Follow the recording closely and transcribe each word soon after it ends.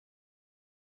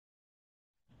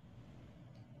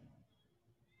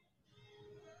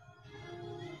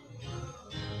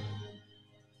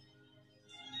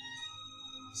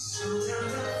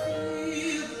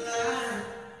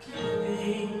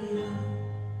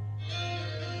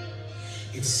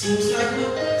It seems like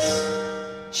this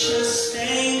just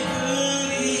ain't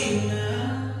good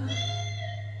enough.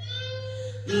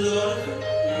 Lord,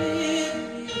 forgive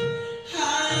me.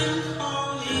 I'm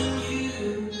calling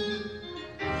you.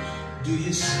 Do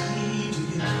you see? Do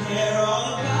you care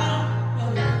all about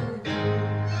me?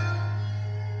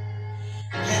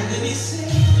 And then he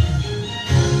said,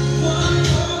 one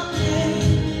more day,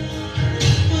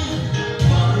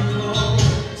 one more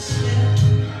step.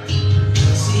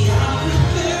 See, I'm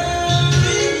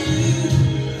preparing you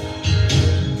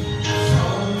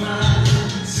for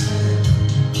myself.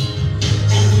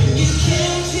 And when you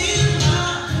can't hear my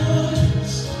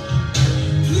voice,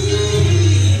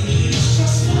 please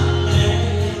trust my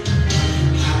plan.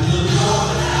 I'm the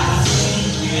Lord I see,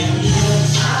 and yes,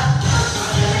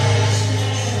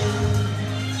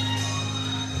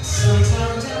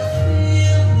 sometimes I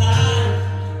feel like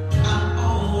I'm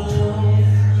all alone.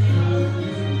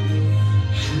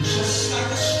 I'm just like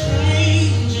a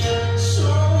stranger,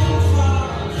 so far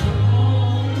from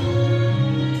home.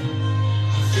 I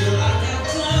feel like I've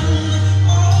done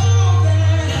all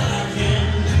that I can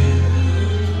do.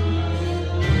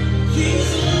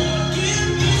 Please, Lord, give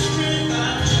me strength.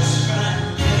 I'm just trying to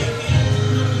make it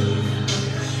through.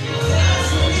 That's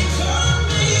when He told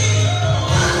me,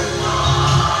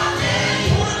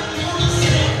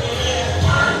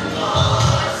 one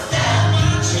more step, my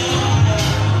child.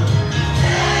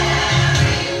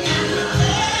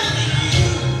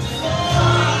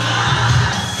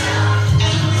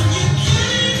 And when you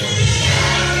can't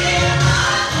hear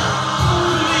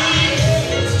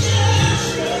it's just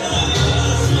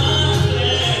 'cause my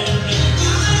plan.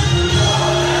 I know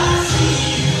I see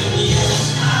you, and yes,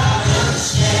 I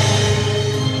understand.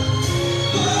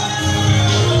 Oh,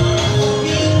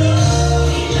 He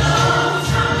knows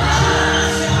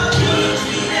how good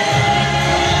you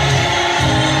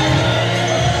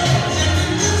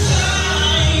in the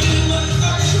time of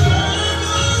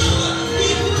trouble. He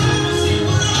promised He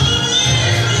would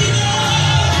always be there.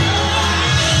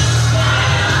 This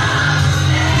time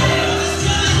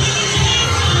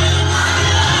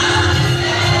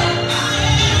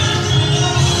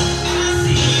I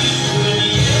see you, and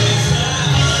yes, I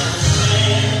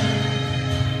understand.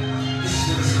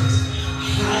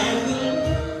 I am the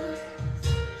Lord,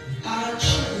 I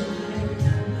change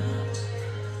not.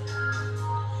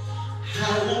 I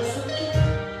won't forget,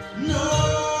 nor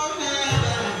have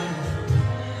I.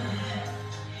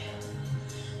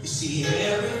 You see,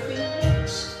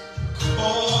 everything's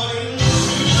according to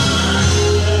my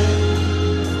plan.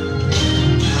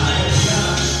 I have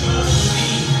got to trust me.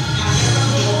 I have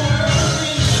the world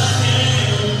in my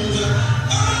hands.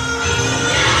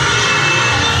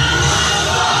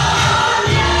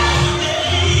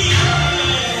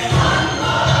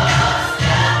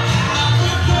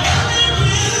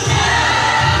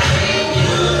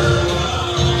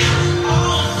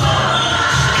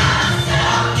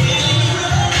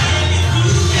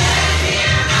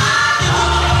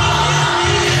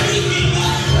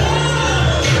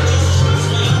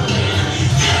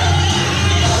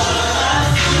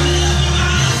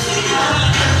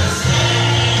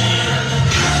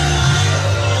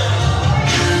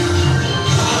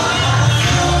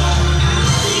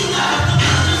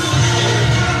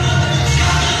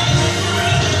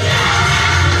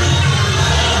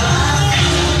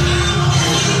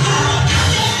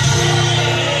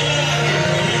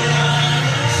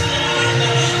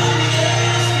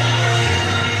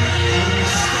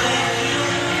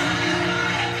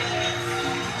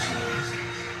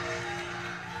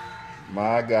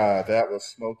 My God, that was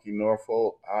Smokey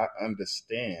Norfolk. I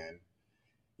understand.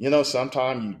 You know,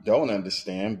 sometimes you don't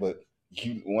understand, but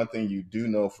one thing you do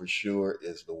know for sure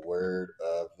is the word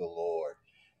of the Lord.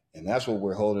 And that's what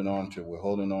we're holding on to. We're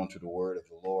holding on to the word of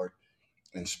the Lord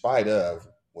in spite of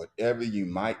whatever you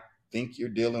might think you're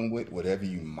dealing with, whatever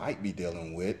you might be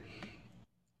dealing with.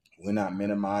 We're not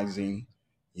minimizing,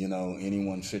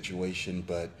 anyone's situation,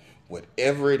 but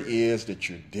whatever it is that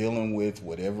you're dealing with,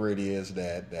 whatever it is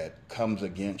that comes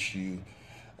against you,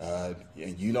 and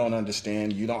you don't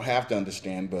understand, you don't have to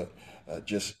understand, but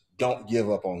just don't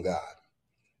give up on God.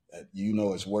 You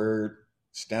know His word.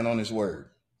 Stand on His word.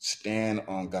 Stand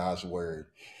on God's word.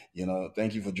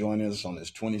 Thank you for joining us on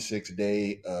this 26th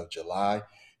day of July.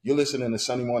 You're listening to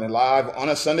Sunday Morning Live on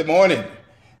a Sunday morning.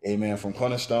 Amen. From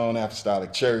Cornerstone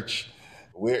Apostolic Church.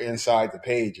 We're inside the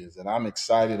pages, and I'm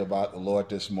excited about the Lord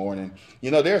this morning.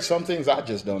 There are some things I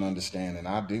just don't understand, and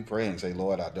I do pray and say,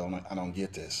 Lord, I don't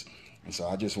get this. And so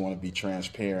I just want to be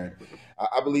transparent.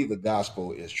 I believe the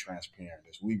gospel is transparent.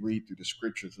 As we read through the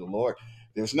scriptures of the Lord,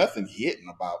 there's nothing hidden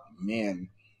about men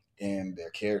in their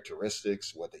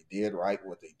characteristics, what they did right,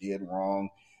 what they did wrong,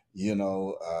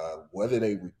 whether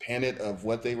they repented of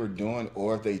what they were doing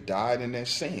or if they died in their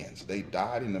sins. They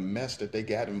died in the mess that they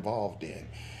got involved in.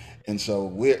 And so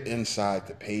we're inside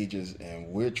the pages and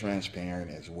we're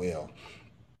transparent as well.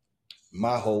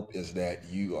 My hope is that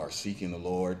you are seeking the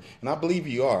Lord, and I believe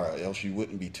you are, else you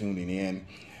wouldn't be tuning in.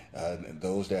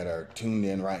 Those that are tuned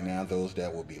in right now, those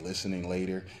that will be listening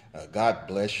later, God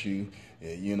bless you.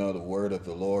 The word of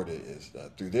the Lord is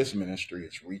through this ministry.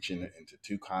 It's reaching into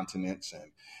 2 continents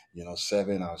and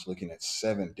seven. I was looking at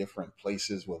 7 different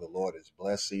places where the Lord is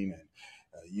blessing, and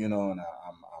and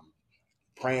I'm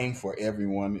praying for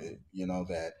everyone.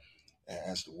 That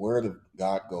as the word of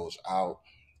God goes out,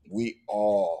 we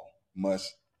all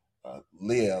must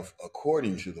live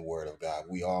according to the word of God.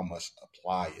 We all must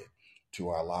apply it to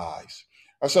our lives.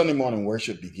 Our Sunday morning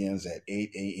worship begins at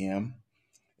 8 a.m.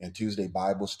 and Tuesday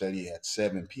Bible study at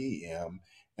 7 p.m.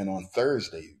 And on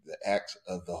Thursday, the Acts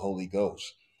of the Holy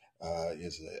Ghost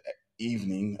is the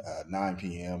evening, 9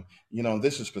 p.m.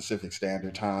 This is Pacific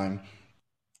Standard Time,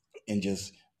 and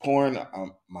just pouring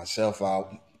myself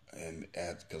out, and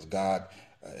because God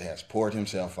has poured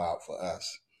Himself out for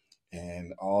us,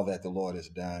 and all that the Lord has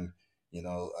done.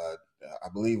 I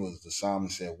believe it was the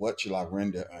psalmist said, "What shall I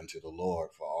render unto the Lord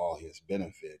for all His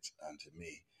benefits unto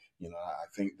me?" I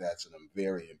think that's a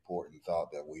very important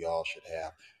thought that we all should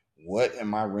have. What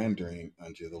am I rendering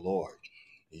unto the Lord?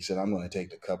 He said, "I'm going to take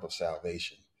the cup of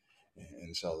salvation,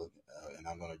 and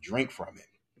I'm going to drink from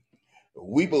it."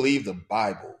 We believe the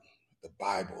Bible. The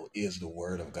Bible is the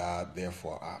word of God.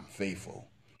 Therefore, I'm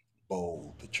faithful,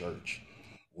 bold, the church.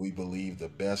 We believe the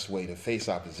best way to face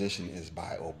opposition is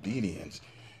by obedience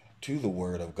to the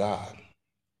word of God.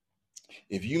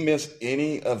 If you missed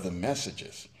any of the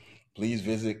messages, please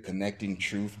visit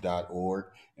connectingtruth.org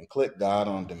and click God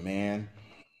on Demand.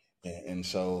 And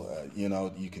so,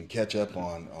 you can catch up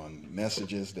on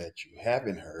messages that you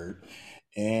haven't heard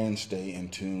and stay in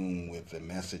tune with the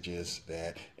messages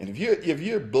and if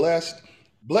you're blessed,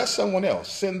 bless someone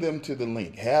else. Send them to the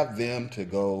link. Have them to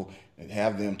go and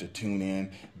have them to tune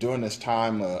in during this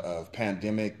time of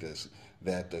pandemic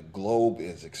that the globe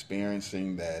is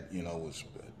experiencing, that, was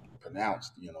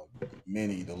pronounced,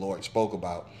 many the Lord spoke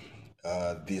about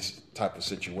this type of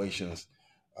situations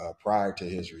prior to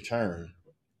His return.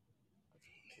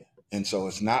 And so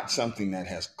it's not something that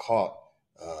has caught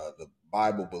the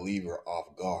Bible believer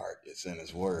off guard. It's in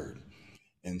His Word.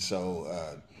 And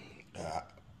so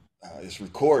it's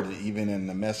recorded even in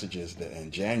the messages that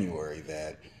in January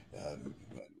that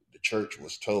the church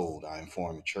was told, I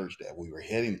informed the church that we were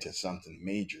heading to something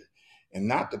major, and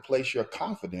not to place your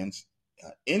confidence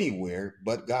anywhere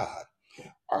but God.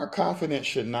 Our confidence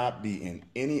should not be in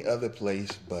any other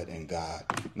place but in God,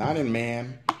 not in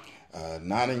man,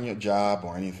 not in your job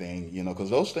or anything, because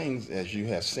those things, as you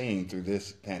have seen through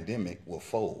this pandemic, will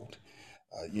fold,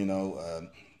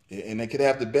 and they could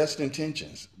have the best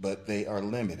intentions, but they are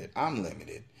limited. I'm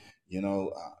limited,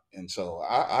 and so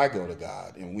I go to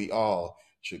God, and we all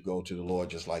should go to the Lord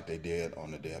just like they did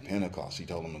on the day of Pentecost. He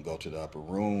told them to go to the upper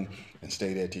room and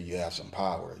stay there till you have some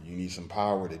power. You need some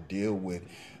power to deal with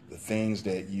the things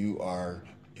that you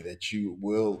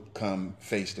will come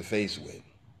face to face with.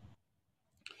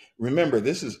 Remember,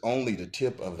 this is only the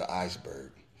tip of the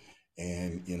iceberg.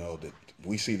 And,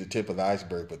 we see the tip of the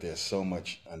iceberg, but there's so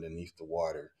much underneath the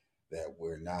water that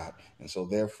we're not. And so,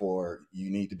 therefore, you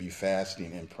need to be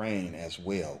fasting and praying as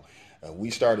well.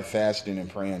 We started fasting and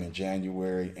praying in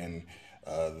January, and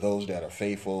those that are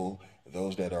faithful,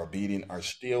 those that are obedient, are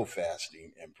still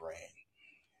fasting and praying.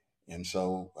 And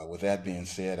so, with that being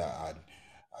said, I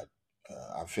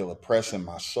feel a press in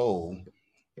my soul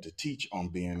to teach on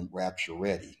being rapture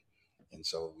ready. And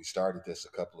so we started this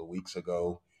a couple of weeks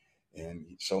ago,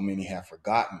 and so many have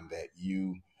forgotten that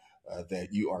you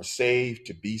are saved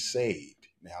to be saved.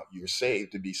 Now, you're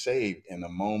saved to be saved in a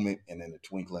moment and in the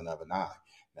twinkling of an eye.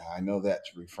 Now, I know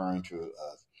that's referring to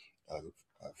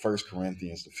 1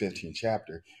 Corinthians, the 15th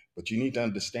chapter, but you need to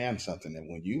understand something, that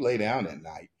when you lay down at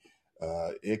night,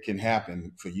 it can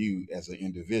happen for you as an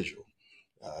individual.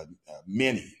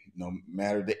 Many, no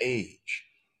matter the age,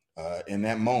 in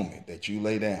that moment that you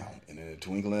lay down and in the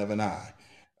twinkling of an eye,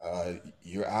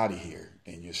 you're out of here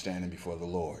and you're standing before the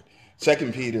Lord.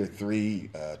 2 Peter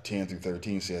 3, 10 through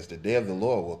 13 says, "The day of the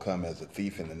Lord will come as a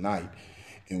thief in the night,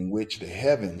 in which the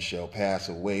heavens shall pass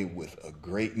away with a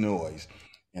great noise,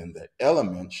 and the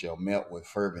elements shall melt with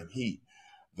fervent heat.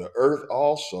 The earth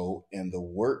also and the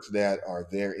works that are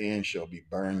therein shall be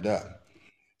burned up.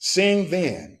 Seeing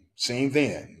then,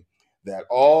 that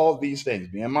all these things,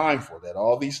 being mindful that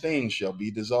all these things shall be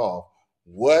dissolved,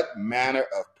 what manner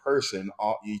of person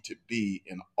ought ye to be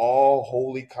in all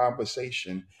holy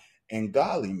conversation and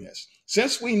godliness.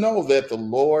 Since we know that the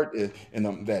Lord is,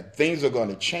 and that things are going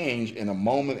to change in a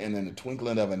moment and in the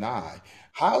twinkling of an eye,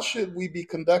 how should we be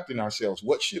conducting ourselves?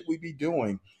 What should we be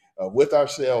doing with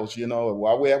ourselves,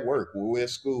 while we're at work, when we're at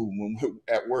school, when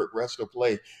we're at work, rest or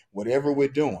play, whatever we're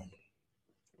doing?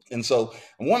 And so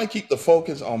I want to keep the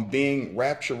focus on being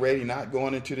rapture ready, not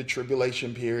going into the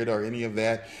tribulation period or any of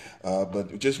that,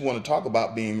 but just want to talk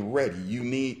about being ready. You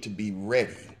need to be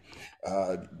ready.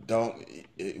 Don't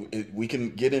we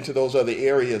can get into those other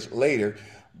areas later,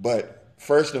 but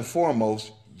first and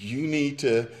foremost, you need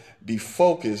to be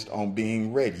focused on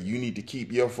being ready. You need to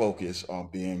keep your focus on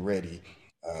being ready,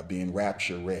 being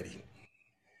rapture ready.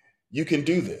 You can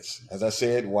do this. As I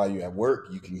said, while you're at work,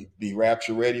 you can be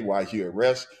rapture ready while you're at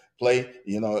rest, play,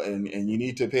 and you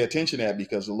need to pay attention to that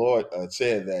because the Lord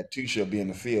said that two shall be in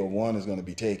the field, one is going to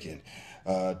be taken,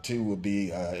 two will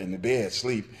be in the bed,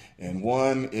 sleep, and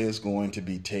one is going to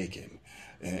be taken.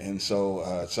 And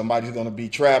so somebody's going to be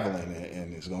traveling,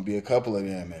 and it's going to be a couple of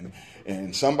them,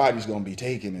 and somebody's going to be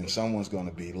taken, and someone's going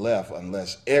to be left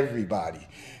unless everybody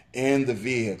in the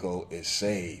vehicle is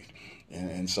saved.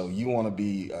 And so you want to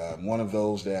be one of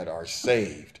those that are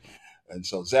saved. And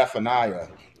so Zephaniah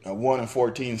 1 and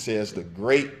 14 says, the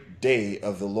great day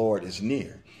of the Lord is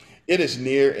near. It is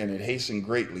near and it hastened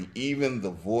greatly, even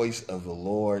the voice of the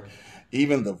Lord,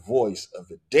 even the voice of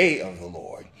the day of the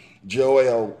Lord.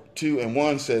 Joel 2 and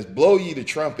 1 says, blow ye the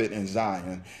trumpet in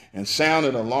Zion and sound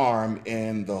an alarm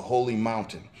in the holy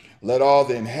mountain. Let all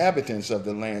the inhabitants of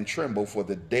the land tremble, for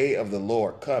the day of the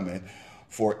Lord cometh,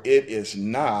 for it is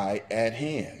nigh at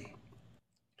hand.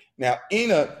 Now,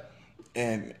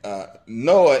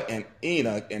 Noah and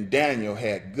Enoch and Daniel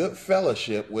had good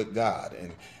fellowship with God.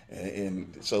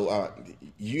 And so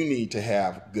you need to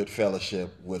have good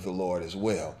fellowship with the Lord as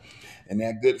well. And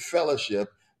that good fellowship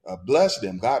blessed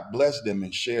them. God blessed them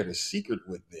and shared a secret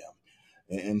with them.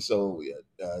 And so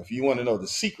if you want to know the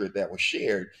secret that was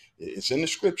shared, it's in the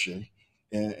scripture.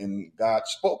 And God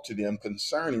spoke to them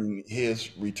concerning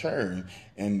his return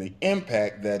and the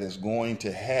impact that is going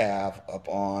to have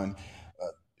upon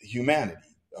humanity,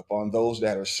 upon those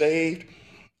that are saved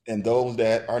and those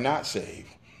that are not saved.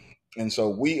 And so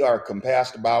we are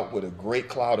compassed about with a great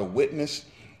cloud of witness.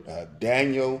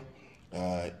 Daniel,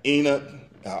 Enoch,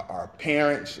 our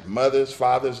parents, mothers,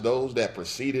 fathers, those that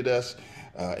preceded us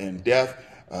in death.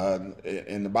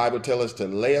 And the Bible tells us to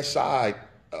lay aside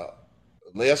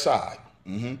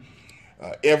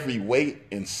every weight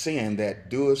and sin that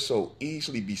doeth so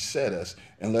easily beset us,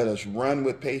 and let us run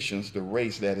with patience the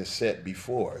race that is set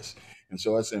before us. And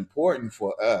so it's important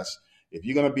for us, if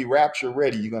you're going to be rapture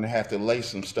ready, you're going to have to lay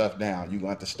some stuff down. You're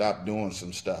going to have to stop doing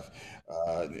some stuff.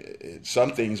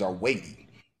 Some things are weighty.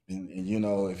 And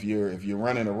if you're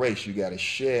running a race, you got to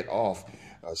shed off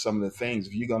some of the things.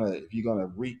 If you're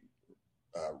gonna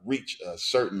reach a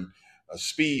certain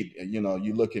speed,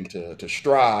 you're looking to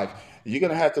strive, you're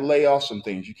going to have to lay off some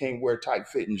things. You can't wear tight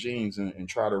fitting jeans and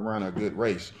try to run a good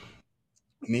race.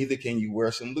 Neither can you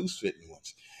wear some loose fitting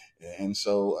ones. And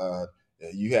so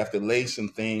you have to lay some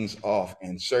things off,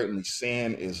 and certainly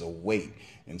sin is a weight.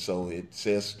 And so it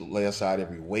says to lay aside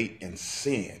every weight and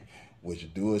sin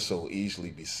which doeth so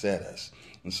easily beset us.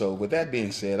 And so with that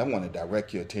being said, I want to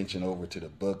direct your attention over to the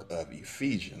book of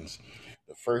Ephesians,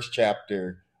 the first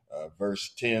chapter,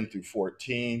 verse 10 through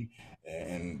 14.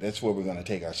 And that's where we're going to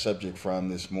take our subject from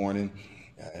this morning.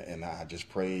 And I just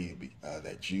pray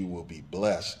that you will be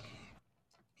blessed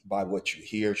by what you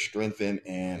hear, strengthened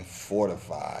and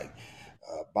fortified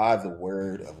by the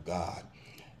word of God.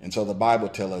 And so the Bible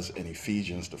tells us in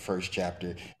Ephesians, the first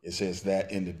chapter, it says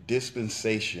that in the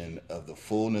dispensation of the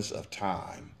fullness of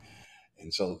time.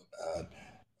 And so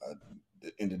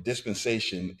in the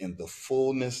dispensation, in the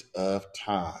fullness of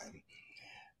time,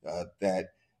 that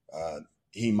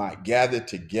he might gather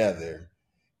together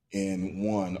in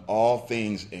one all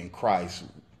things in Christ,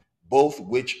 both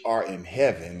which are in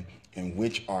heaven and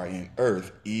which are in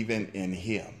earth, even in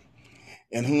him,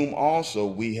 in whom also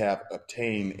we have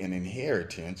obtained an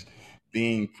inheritance,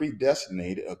 being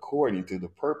predestinated according to the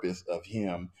purpose of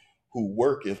him who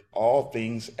worketh all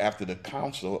things after the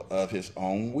counsel of his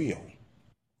own will,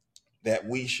 that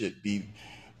we should be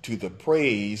to the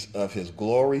praise of his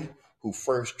glory, who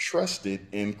first trusted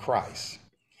in Christ,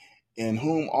 in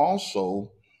whom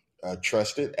also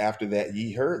trusted after that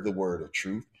ye heard the word of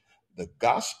truth, the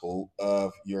gospel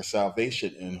of your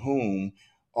salvation, in whom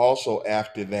also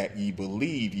after that ye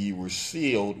believe, ye were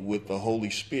sealed with the Holy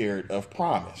Spirit of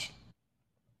promise,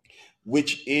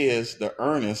 which is the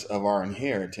earnest of our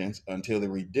inheritance until the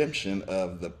redemption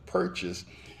of the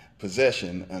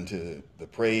possession unto the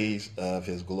praise of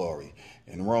his glory.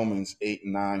 And Romans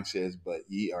 8:9 says, but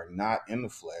ye are not in the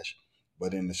flesh,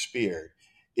 but in the spirit,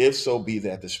 if so be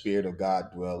that the Spirit of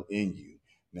God dwell in you.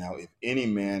 Now, if any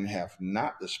man have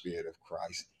not the Spirit of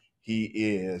Christ, he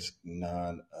is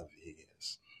none of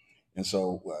his. And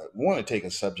so we want to take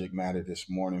a subject matter this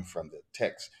morning from the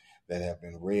text that have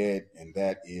been read, and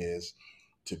that is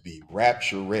to be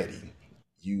rapture ready.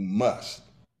 You must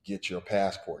get your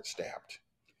passport stamped.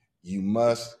 You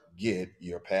must get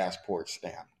your passport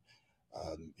stamped.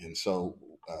 And so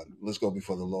let's go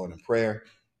before the Lord in prayer.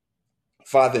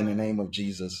 Father, in the name of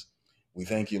Jesus, we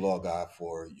thank you, Lord God,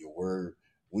 for your word.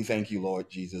 We thank you, Lord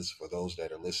Jesus, for those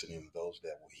that are listening, those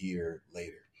that will hear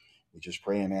later. We just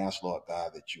pray and ask, Lord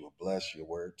God, that you will bless your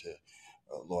word to,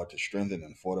 Lord, to strengthen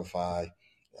and fortify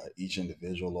each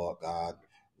individual, Lord God,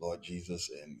 Lord Jesus,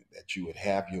 and that you would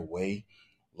have your way,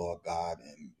 Lord God,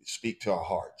 and speak to our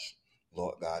hearts,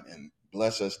 Lord God, and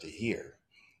bless us to hear,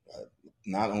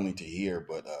 not only to hear,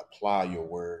 but apply your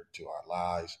word to our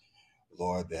lives,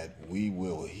 Lord, that we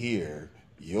will hear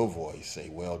your voice say,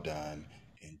 well done,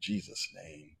 in Jesus'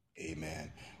 name,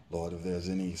 amen. Lord, if there's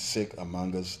any sick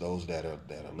among us, those that are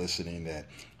listening that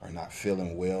are not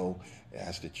feeling well, I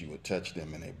ask that you would touch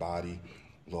them in their body.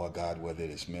 Lord God, whether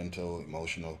it's mental,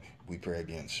 emotional, we pray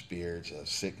against spirits of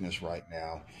sickness right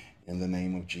now. In the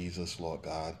name of Jesus, Lord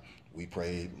God, we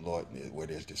pray, Lord, where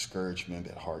there's discouragement,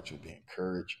 that hearts would be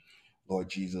encouraged. Lord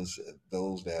Jesus,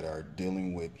 those that are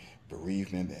dealing with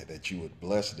bereavement, that you would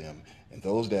bless them, and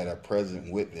those that are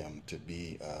present with them to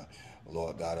be,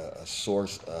 Lord God, a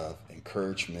source of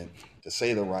encouragement, to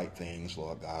say the right things,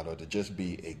 Lord God, or to just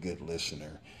be a good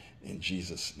listener. In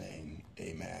Jesus' name,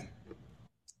 amen.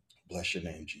 Bless your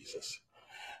name, Jesus.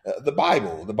 The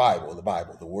Bible,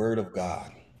 the Word of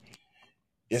God.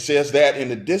 It says that in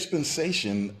the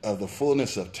dispensation of the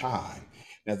fullness of time,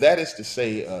 now that is to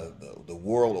say, the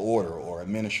world order or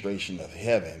administration of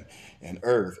heaven and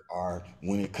earth are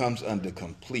when it comes under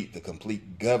the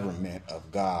complete government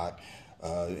of God.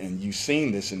 And you've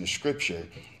seen this in the scripture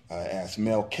as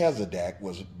Melchizedek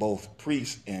was both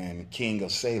priest and king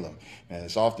of Salem. And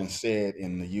it's often said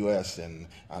in the U.S., and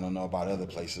I don't know about other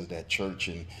places, that church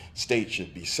and state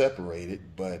should be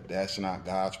separated, but that's not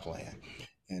God's plan.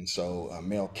 And so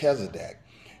Melchizedek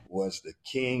was the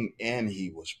king and he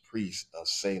was priest of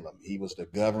Salem. He was the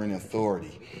governing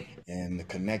authority and the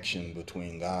connection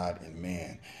between God and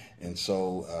man. And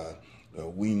so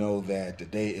we know that the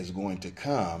day is going to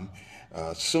come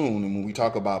soon. And when we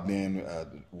talk about being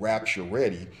rapture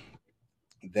ready,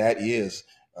 that is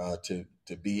to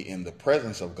be in the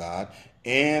presence of God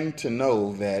and to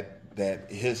know that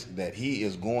he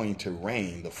is going to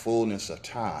reign the fullness of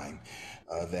time,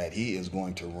 that he is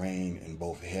going to reign in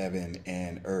both heaven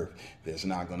and earth. There's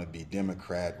not going to be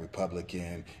Democrat,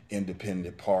 Republican,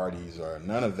 independent parties, or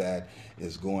none of that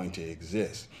is going to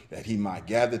exist. That he might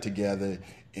gather together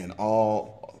in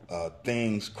all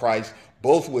things Christ,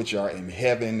 both which are in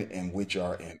heaven and which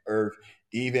are in earth,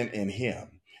 even in him,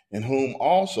 in whom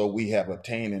also we have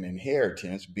obtained an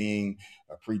inheritance, being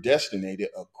predestinated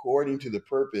according to the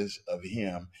purpose of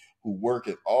him who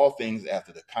worketh all things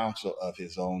after the counsel of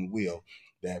his own will,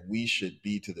 that we should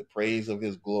be to the praise of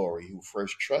his glory, who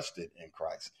first trusted in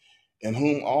Christ, in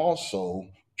whom also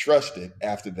trusted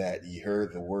after that ye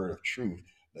heard the word of truth,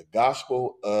 the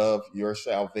gospel of your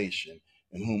salvation,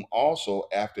 in whom also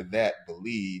after that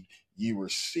believed, ye were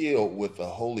sealed with the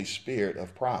Holy Spirit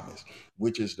of promise,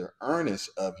 which is the earnest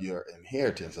of your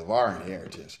inheritance, of our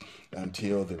inheritance,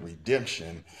 until the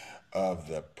redemption of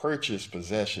the purchased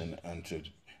possession unto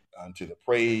the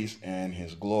praise and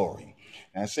his glory.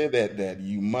 And I said that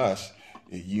you must.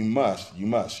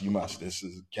 This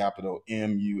is capital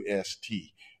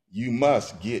M-U-S-T. You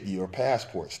must get your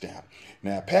passport stamp.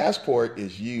 Now, a passport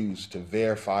is used to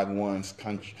verify one's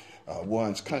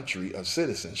country of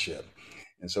citizenship.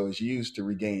 And so it's used to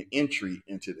regain entry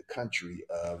into the country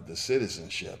of the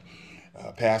citizenship.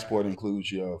 Passport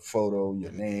includes your photo,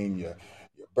 your name, your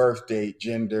birth date,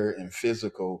 gender, and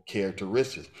physical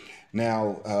characteristics.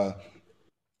 Now,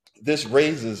 this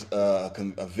raises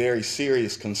a very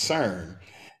serious concern.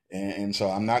 And so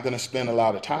I'm not going to spend a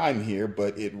lot of time here,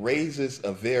 but it raises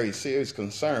a very serious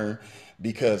concern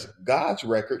because God's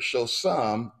record shows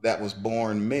some that was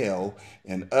born male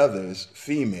and others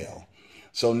female.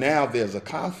 So now there's a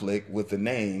conflict with the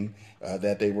name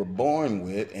that they were born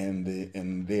with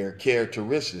and their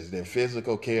characteristics, their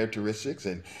physical characteristics,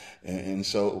 and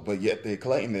so, but yet they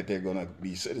claim that they're going to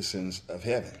be citizens of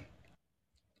heaven.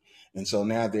 And so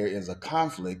now there is a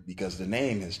conflict because the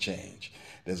name has changed.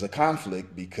 There's a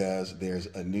conflict because there's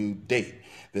a new date.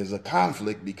 There's a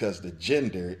conflict because the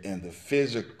gender and the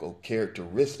physical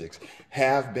characteristics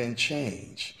have been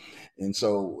changed. And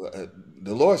so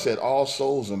the Lord said, all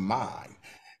souls are mine.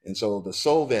 And so the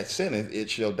soul that sinneth, it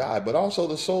shall die. But also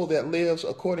the soul that lives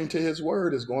according to his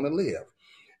word is going to live.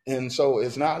 And so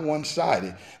it's not one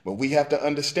sided, but we have to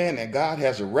understand that God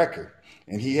has a record,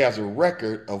 and he has a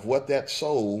record of what that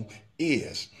soul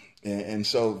is. And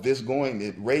so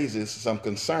it raises some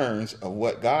concerns of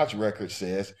what God's record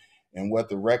says and what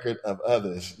the record of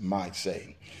others might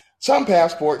say. Some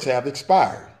passports have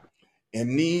expired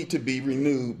and need to be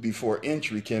renewed before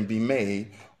entry can be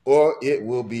made, or it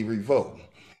will be revoked.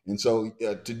 And so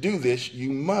to do this, you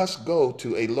must go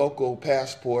to a local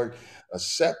passport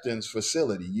acceptance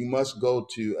facility. You must go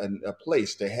to a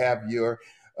place to have your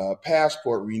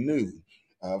passport renewed.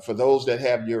 For those that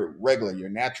have your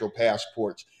natural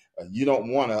passports, you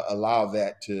don't want to allow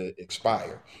that to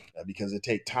expire because it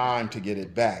takes time to get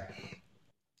it back.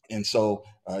 And so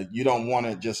you don't want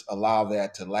to just allow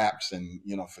that to lapse and,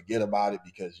 forget about it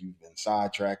because you've been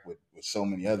sidetracked with so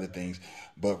many other things,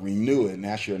 but renew it. And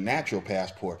that's your natural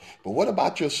passport. But what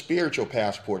about your spiritual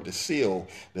passport, the seal,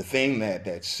 the thing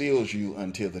that seals you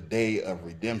until the day of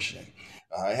redemption?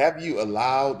 Have you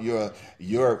allowed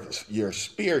your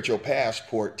spiritual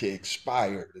passport to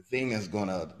expire? The thing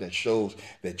that shows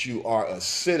that you are a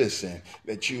citizen,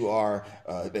 that you are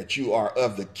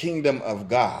of the kingdom of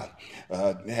God.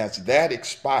 Has that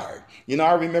expired?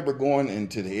 I remember going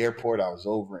into the airport. I was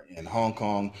over in Hong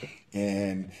Kong,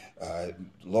 and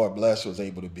Lord bless, was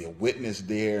able to be a witness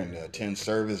there and attend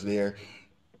service there.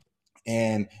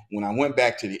 And when I went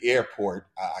back to the airport,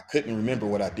 I couldn't remember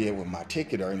what I did with my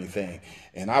ticket or anything.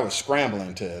 And I was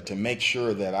scrambling to make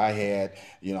sure that I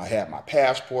had my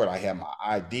passport, I had my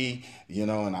ID,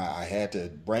 and I had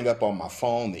to bring up on my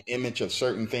phone the image of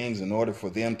certain things in order for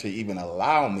them to even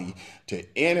allow me to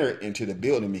enter into the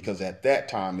building. Because at that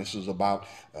time, this was about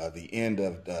the end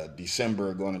of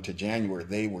December going into January,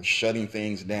 they were shutting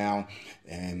things down.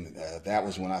 And that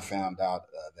was when I found out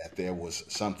that there was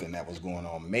something that was going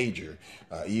on major,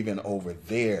 even over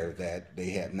there, that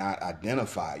they had not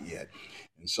identified yet.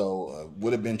 And so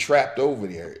would have been trapped over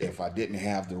there if I didn't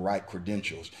have the right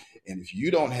credentials. And if you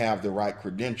don't have the right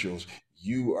credentials,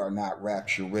 you are not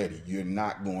rapture ready. You're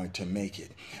not going to make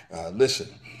it. Listen,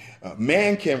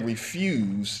 man can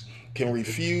refuse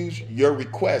your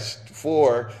request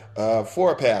for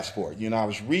a passport. I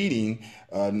was reading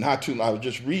I was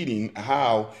just reading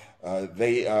how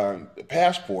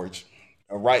passports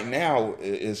right now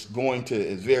is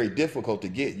very difficult to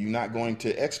get. You're not going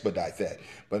to expedite that,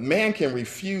 but man can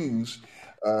refuse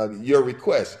your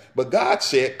request. But God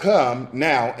said, "Come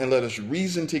now and let us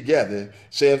reason together,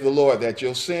 saith the Lord, that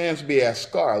your sins be as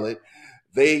scarlet,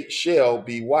 they shall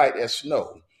be white as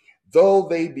snow. Though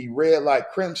they be red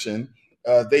like crimson,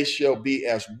 they shall be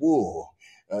as wool."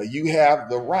 You have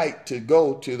the right to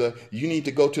you need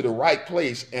to go to the right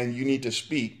place, and you need to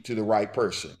speak to the right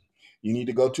person. You need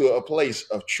to go to a place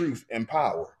of truth and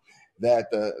power. That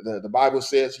the Bible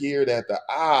says here that the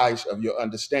eyes of your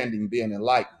understanding being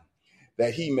enlightened,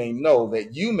 that you may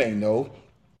know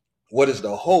what is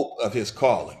the hope of his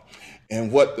calling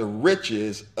and what the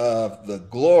riches of the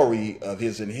glory of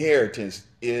his inheritance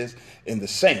is in the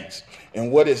saints, and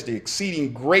what is the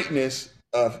exceeding greatness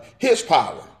of his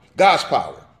power, God's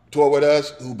power, toward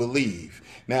us who believe.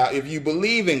 Now, if you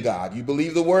believe in God, you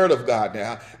believe the word of God.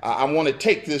 Now, I want to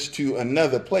take this to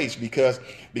another place because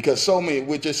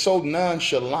we're just so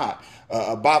nonchalant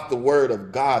about the word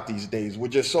of God these days. We're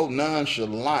just so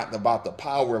nonchalant about the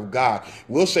power of God.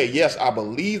 We'll say, yes, I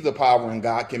believe the power in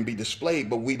God can be displayed,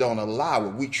 but we don't allow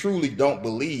it. We truly don't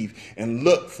believe and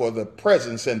look for the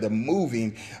presence and the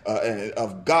moving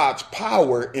of God's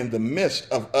power in the midst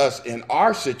of us in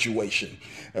our situation.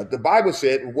 The Bible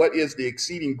said, what is the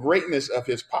exceeding greatness of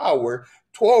his power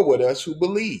toward us who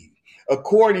believe?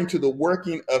 According to the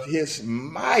working of his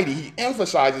mighty, he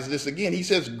emphasizes this again. He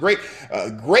says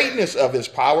greatness of his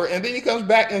power, and then he comes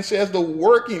back and says the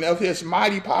working of his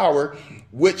mighty power,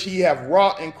 which he have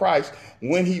wrought in Christ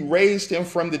when he raised him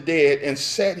from the dead and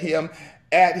set him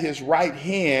at his right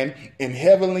hand in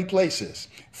heavenly places,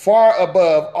 far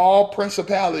above all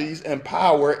principalities and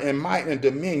power and might and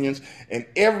dominions and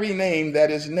every name that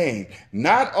is named,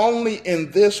 not only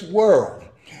in this world,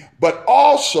 but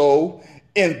also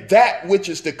in that which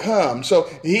is to come. So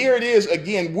here it is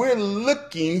again. We're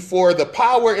looking for the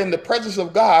power and the presence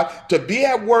of God to be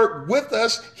at work with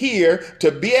us here, to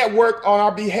be at work on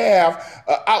our behalf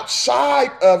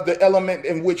outside of the element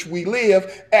in which we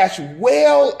live, as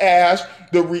well as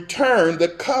the return, the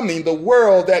coming, the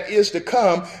world that is to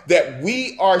come, that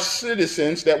we are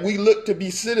citizens, that we look to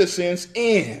be citizens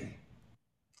in.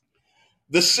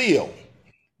 The seal,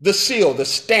 the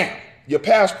stamp. Your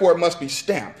passport must be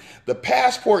stamped. The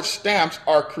passport stamps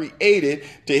are created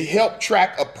to help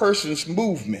track a person's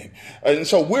movement. And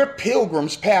so we're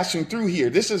pilgrims passing through here.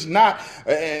 This is not,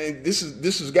 this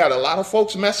has got a lot of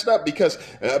folks messed up because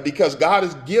God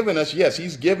has given us, yes,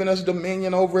 he's given us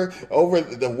dominion over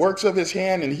the works of his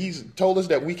hand. And he's told us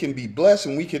that we can be blessed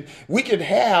and we can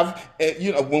have,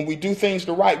 when we do things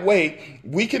the right way,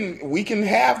 we can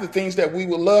have the things that we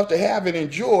would love to have and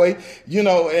enjoy,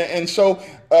 and so,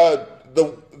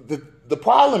 the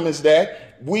problem is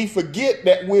that we forget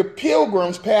that we're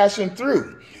pilgrims passing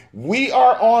through. We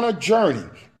are on a journey.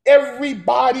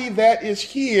 Everybody that is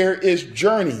here is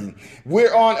journeying.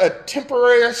 We're on a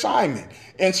temporary assignment.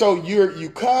 And so you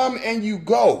come and you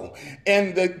go.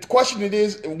 And the question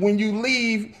is, when you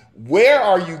leave, where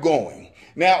are you going?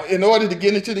 Now, in order to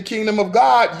get into the kingdom of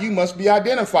God, you must be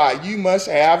identified. You must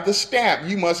have the stamp.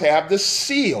 You must have the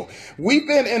seal. We've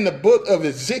been in the book of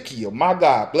Ezekiel. My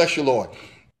God, bless you, Lord.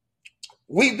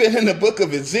 We've been in the book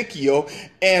of Ezekiel,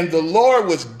 and the Lord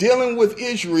was dealing with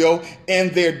Israel and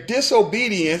their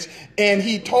disobedience, and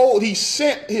he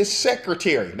sent his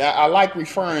secretary. Now, I like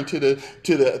referring to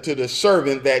the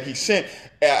servant that he sent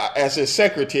as his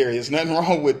secretary. There's nothing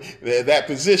wrong with that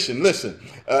position. Listen,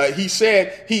 he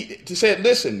said,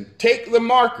 listen, take the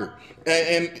marker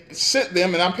and sent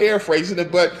them, and I'm paraphrasing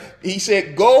it, but he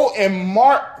said, go and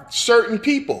mark certain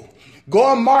people.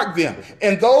 Go and mark them.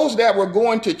 And those that were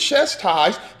going to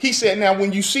chastise, he said, now,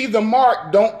 when you see the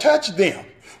mark, don't touch them.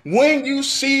 When you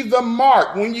see the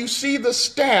mark, when you see the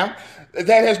stamp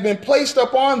that has been placed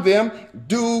upon them,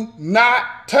 do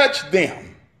not touch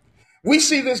them. We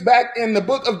see this back in the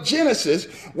book of Genesis,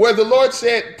 where the Lord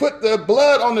said, put the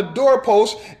blood on the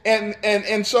doorpost and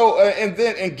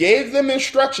gave them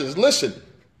instructions. Listen,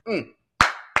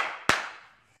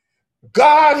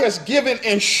 God has given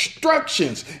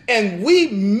instructions, and we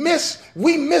miss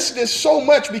this so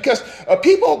much because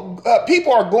people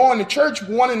are going to church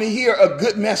wanting to hear a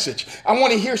good message. I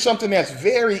want to hear something that's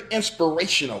very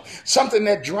inspirational, something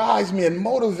that drives me and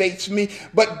motivates me.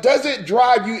 But does it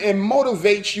drive you and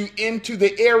motivates you into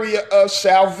the area of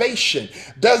salvation?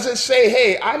 Does it say,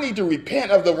 hey, I need to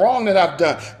repent of the wrong that I've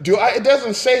done? It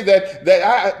doesn't say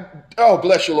oh,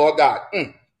 bless you, Lord God.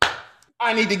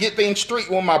 I need to get things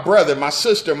straight with my brother, my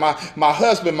sister, my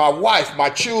husband, my wife, my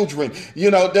children.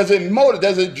 Does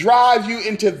it drive you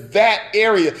into that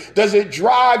area? Does it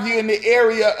drive you in the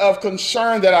area of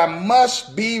concern that I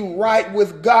must be right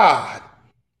with God?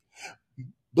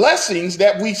 Blessings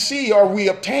that we see or we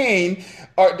obtain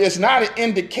is not an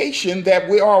indication that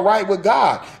we are right with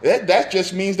God. That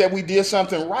just means that we did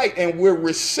something right, and we're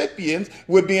recipients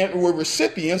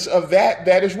of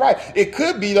that is right. It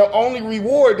could be the only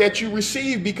reward that you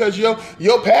receive because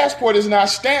your passport is not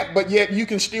stamped, but yet you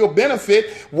can still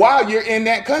benefit while you're in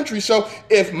that country. So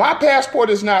if my passport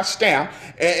is not stamped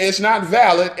and it's not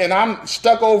valid and I'm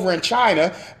stuck over in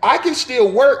China, I can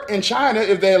still work in China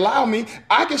if they allow me.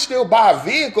 I can still buy a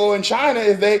vehicle in China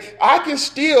I can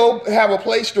still have a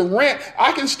place to rent.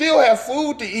 I can still have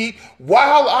food to eat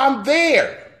while I'm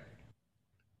there.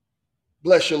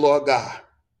 Bless you, Lord God.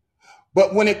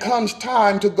 But when it comes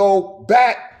time to go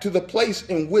back to the place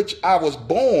in which I was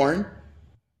born,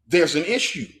 there's an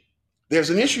issue.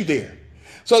 There's an issue there.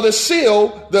 So the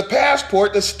seal, the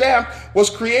passport, the stamp was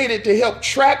created to help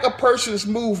track a person's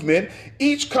movement.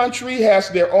 Each country has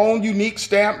their own unique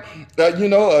stamp,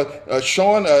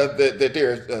 showing that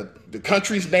there's the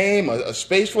country's name, a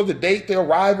space for the date, the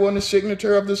arrival, and the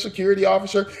signature of the security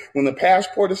officer. When the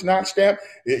passport is not stamped,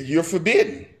 you're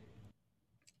forbidden.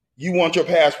 You want your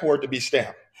passport to be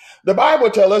stamped. The Bible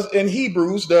tells us in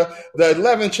Hebrews, the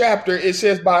 11th chapter, it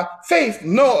says, by faith,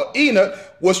 Enoch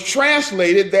was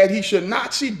translated that he should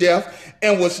not see death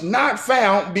and was not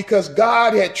found because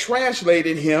God had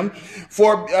translated him.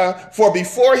 For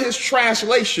before his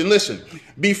translation, listen,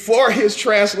 before his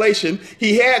translation,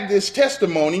 he had this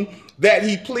testimony that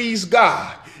he pleased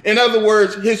God. In other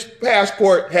words, his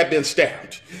passport had been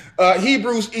stamped.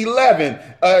 Hebrews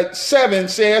 11:7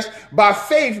 says, by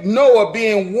faith, Noah,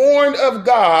 being warned of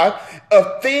God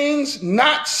of things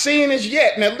not seen as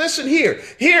yet. Now listen here.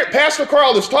 Here, Pastor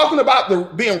Carl is talking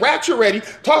about being rapture ready,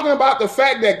 talking about the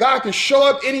fact that God can show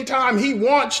up anytime he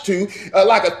wants to,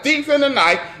 like a thief in the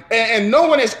night. And no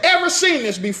one has ever seen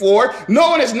this before. No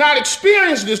one has not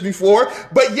experienced this before.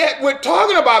 But yet we're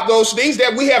talking about those things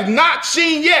that we have not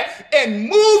seen yet and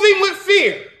moving with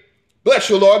fear. Bless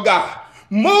you, Lord God.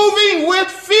 Moving with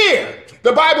fear.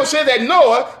 The Bible said that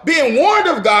Noah, being warned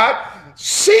of God,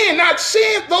 not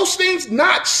seeing those things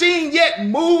not seen yet,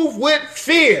 move with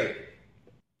fear,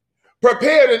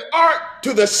 prepared an ark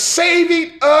to the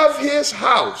saving of his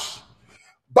house,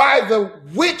 by the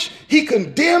which he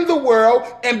condemned the world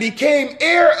and became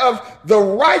heir of the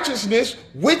righteousness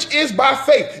which is by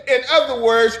faith. In other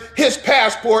words, his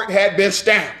passport had been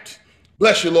stamped.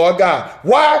 Bless you, Lord God.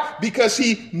 Why? Because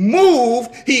he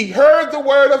moved, he heard the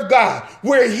word of God.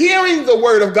 We're hearing the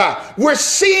word of God. We're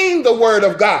seeing the word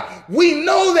of God. We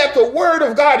know that the word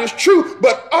of God is true,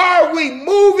 but are we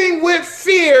moving with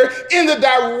fear in the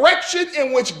direction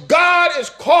in which God has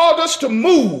called us to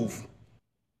move?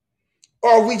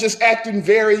 Or are we just acting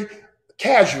very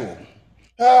casual?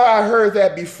 Oh, I heard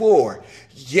that before.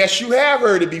 Yes, you have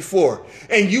heard it before.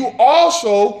 And you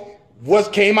also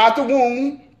came out the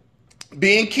womb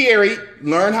being carried,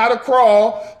 learn how to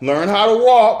crawl, learn how to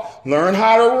walk, learn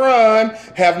how to run,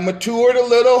 have matured a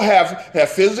little, have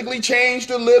physically changed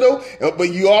a little,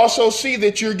 but you also see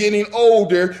that you're getting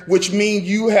older, which means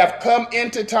you have come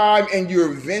into time and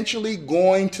you're eventually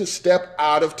going to step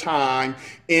out of time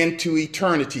into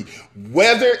eternity.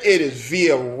 Whether it is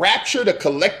via rapture, the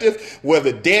collective, where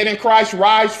the dead in Christ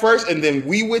rise first and then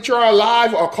we which are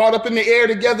alive are caught up in the air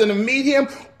together to meet him,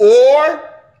 or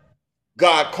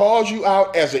God calls you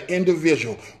out as an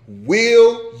individual.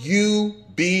 Will you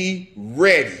be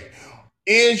ready?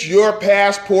 Is your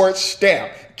passport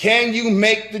stamped? Can you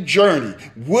make the journey?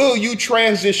 Will you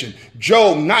transition?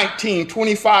 Job 19,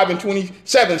 25 and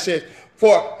 27 says,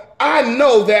 for I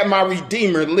know that my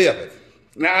Redeemer liveth.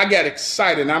 Now I got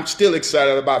excited. I'm still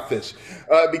excited about this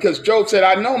because Job said,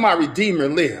 I know my Redeemer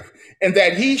live, and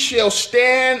that he shall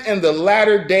stand in the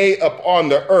latter day upon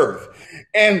the earth.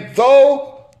 And though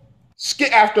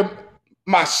after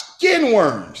my skin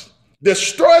worms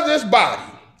destroy this body,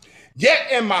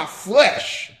 yet in my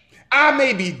flesh I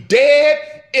may be dead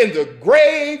in the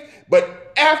grave,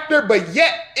 but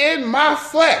yet in my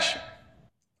flesh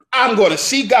I'm going to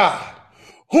see God,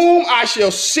 whom I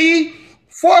shall see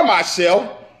for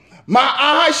myself. My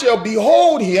eyes shall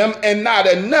behold him and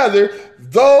not another,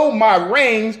 though my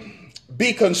reins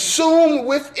be consumed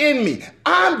within me.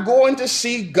 I'm going to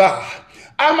see God.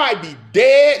 I might be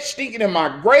dead, stinking in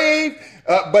my grave,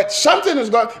 but something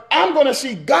is going. I'm going to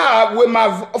see God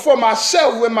for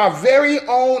myself with my very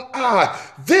own eye.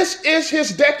 This is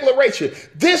his declaration.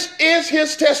 This is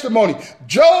his testimony.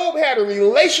 Job had a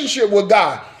relationship with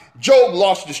God. Job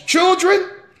lost his children.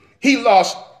 He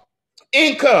lost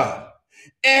income,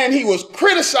 and he was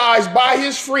criticized by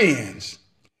his friends.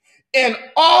 In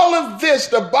all of this,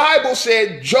 the Bible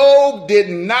said Job did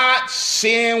not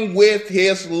sin with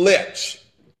his lips.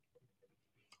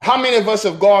 How many of us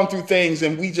have gone through things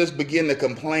and we just begin to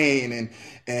complain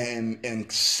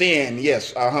and sin?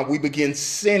 Yes, we begin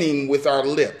sinning with our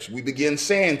lips. We begin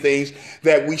saying things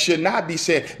that we should not be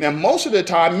saying. Now, most of the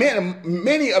time,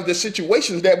 many of the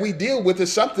situations that we deal with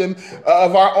is something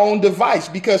of our own device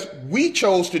because we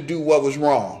chose to do what was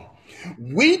wrong.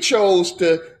 We chose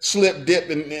to slip, dip,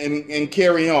 and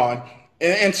carry on.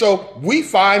 And so we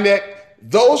find that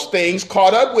those things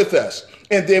caught up with us.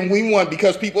 And then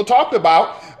because people talked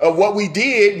about what we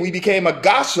did, we became a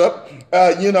gossip,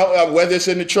 whether it's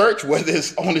in the church, whether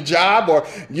it's on the job, or,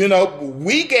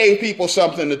 we gave people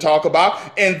something to talk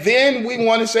about. And then we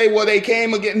want to say, well, they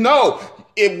came again. No,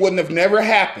 it wouldn't have never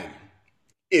happened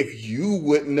if you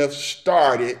wouldn't have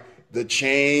started the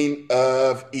chain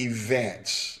of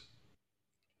events.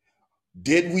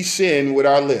 Did we sin with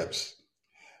our lips?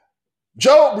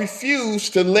 Job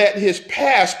refused to let his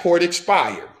passport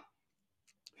expire.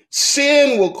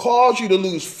 Sin will cause you to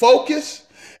lose focus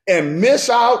and miss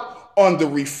out on the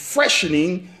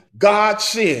refreshing God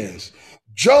sends.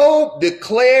 Job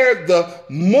declared the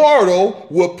mortal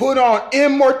will put on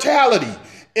immortality.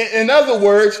 In other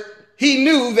words, he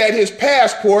knew that his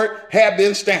passport had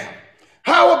been stamped.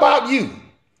 How about you?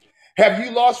 Have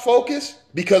you lost focus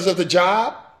because of the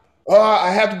job? I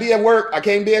have to be at work. I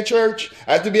can't be at church.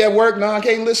 I have to be at work. No, I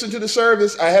can't listen to the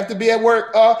service. I have to be at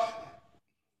work.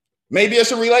 Maybe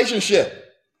it's a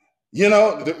relationship.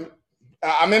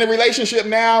 I'm in a relationship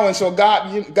now. And so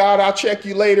God, I'll check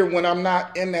you later when I'm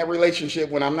not in that relationship,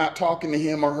 when I'm not talking to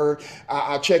him or her.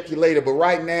 I'll check you later. But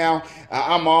right now,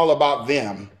 I'm all about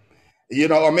them.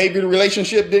 Or maybe the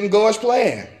relationship didn't go as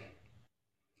planned.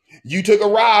 You took a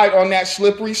ride on that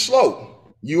slippery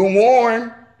slope. You were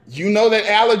warned. You know that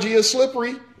allergy is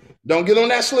slippery. Don't get on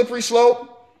that slippery slope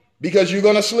because you're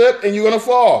going to slip and you're going to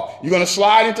fall. You're going to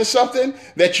slide into something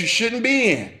that you shouldn't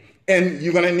be in, and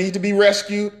you're going to need to be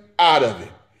rescued out of it.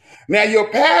 Now, your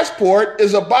passport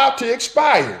is about to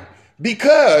expire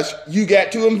because you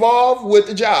got too involved with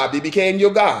the job. It became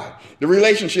your God. The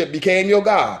relationship became your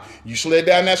God. You slid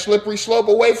down that slippery slope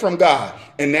away from God,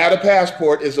 and now the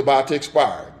passport is about to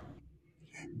expire.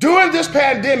 During this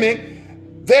pandemic,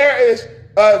 they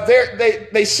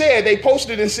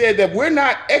posted and said that we're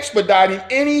not expediting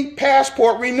any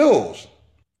passport renewals.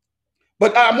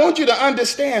 But I want you to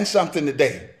understand something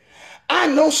today. I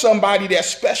know somebody that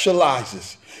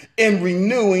specializes in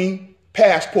renewing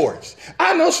passports.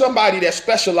 I know somebody that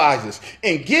specializes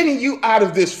in getting you out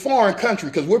of this foreign country,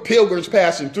 because we're pilgrims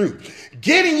passing through,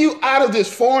 getting you out of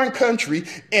this foreign country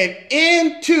and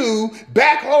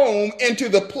back home into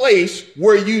the place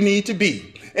where you need to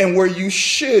be and where you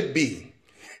should be.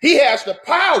 He has the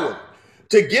power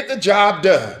to get the job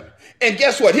done. And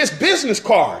guess what? His business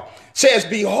card says,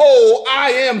 "Behold,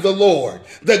 I am the Lord,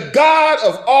 the God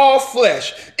of all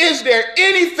flesh. Is there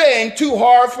anything too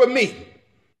hard for me?"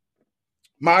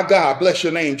 My God, bless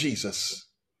your name, Jesus.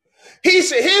 He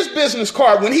said his business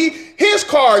card, his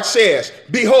card says,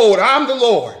 "Behold, I'm the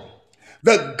Lord,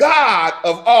 the God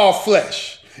of all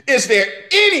flesh. Is there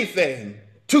anything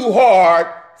too hard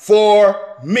for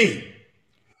me?"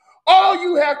 All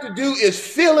you have to do is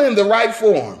fill in the right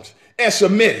forms and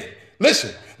submit it.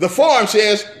 Listen, the form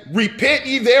says, "Repent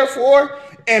ye therefore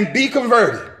and be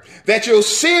converted, that your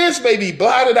sins may be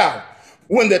blotted out,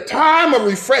 when the time of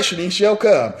refreshing shall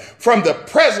come from the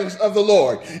presence of the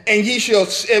Lord. And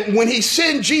when he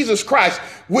send Jesus Christ,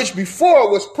 which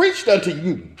before was preached unto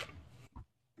you,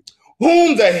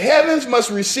 whom the heavens must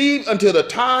receive until the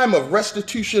time of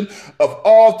restitution of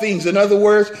all things." In other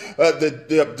words,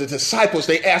 the disciples,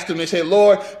 they asked him, they said,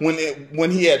 "Lord," when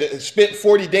he had spent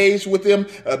 40 days with them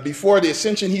before the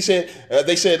ascension,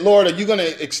 they said, "Lord, are you going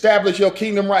to establish your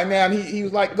kingdom right now?" And he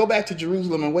was like, "Go back to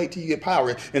Jerusalem and wait till you get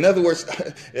power." In other words,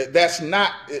 it's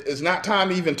not time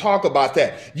to even talk about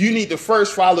that. You need to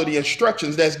first follow the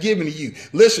instructions that's given to you.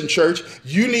 Listen, church,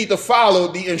 you need to follow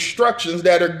the instructions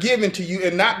that are given to you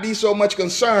and not be so much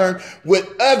concerned with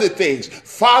other things.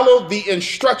 Follow the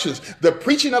instructions. The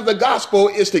preaching of the gospel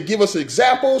is to give us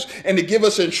examples and to give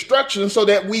us instructions so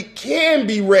that we can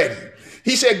be ready.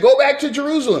 He said, "Go back to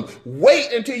Jerusalem.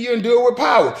 Wait until you endure with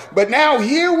power." But now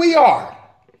here we are.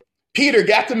 Peter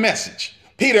got the message.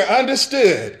 Peter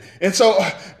understood. And so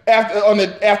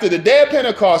after the day of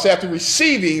Pentecost, after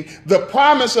receiving the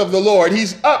promise of the Lord,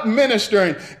 he's up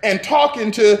ministering and talking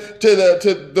to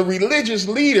the religious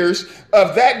leaders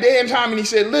of that day and time. And he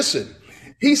said, "Listen,"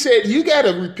 he said, "you got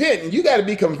to repent and you got to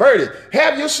be converted.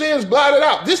 Have your sins blotted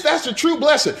out." That's the true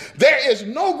blessing. There is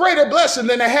no greater blessing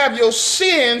than to have your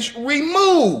sins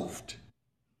removed.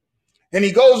 And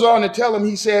he goes on to tell him,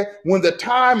 he said, when the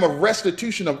time of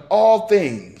restitution of all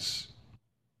things,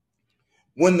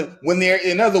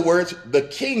 in other words, the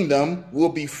kingdom will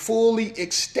be fully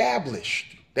established.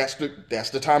 That's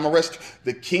the time of rest.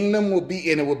 The kingdom will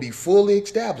be, and it will be fully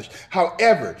established.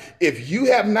 However, if you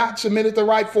have not submitted the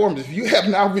right forms, if you have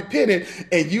not repented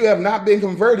and you have not been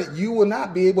converted, you will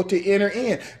not be able to enter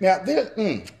in. Now,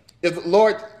 if the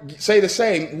Lord say the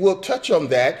same, we'll touch on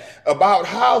that, about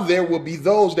how there will be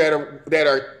those that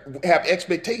have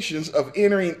expectations of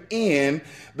entering in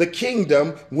the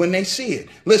kingdom when they see it.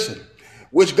 Listen.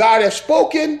 Which God has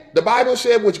spoken, the Bible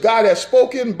said, which God has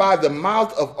spoken by the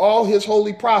mouth of all his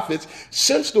holy prophets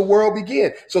since the world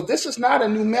began. So this is not a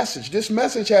new message. This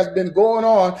message has been going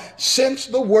on since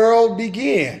the world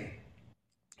began.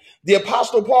 The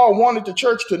Apostle Paul wanted the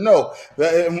church to know,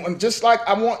 that, just like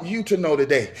I want you to know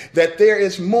today, that there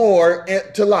is more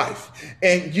to life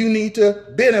and you need to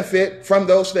benefit from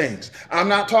those things. I'm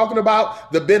not talking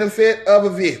about the benefit of a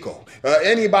vehicle.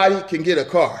 Anybody can get a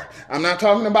car. I'm not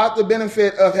talking about the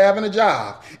benefit of having a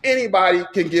job. Anybody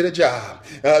can get a job.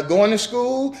 Going to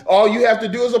school, all you have to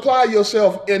do is apply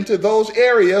yourself into those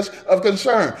areas of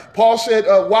concern. Paul said,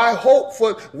 why hope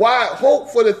for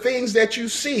the things that you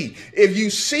see? If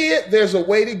you see it, there's a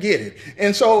way to get it.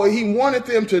 And so he wanted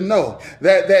them to know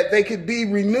that they could be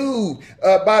renewed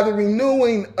by the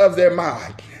renewing of their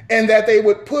mind, and that they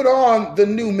would put on the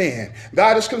new man.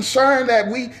 God is concerned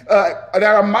that that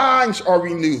our minds are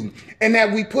renewed, and that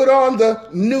we put on the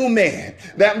new man,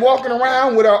 that walking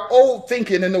around with our old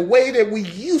thinking and the way that we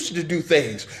used to do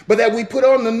things, but that we put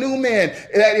on the new man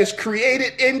that is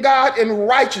created in God in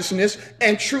righteousness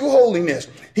and true holiness.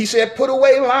 He said, put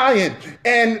away lying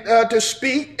and to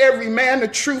speak every man the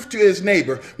truth to his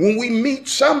neighbor. When we meet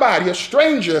somebody, a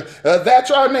stranger,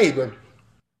 that's our neighbor.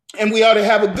 And we ought to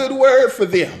have a good word for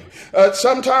them.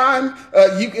 Sometime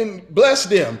you can bless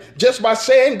them just by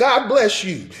saying, God bless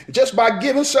you, just by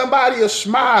giving somebody a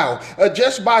smile,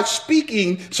 just by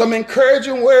speaking some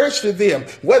encouraging words to them,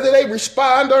 whether they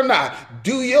respond or not.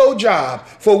 Do your job,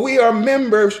 for we are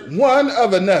members one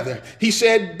of another. He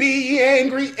said, be ye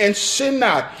angry and sin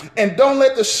not, and don't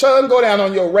let the sun go down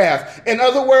on your wrath. In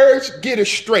other words, get it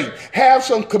straight. Have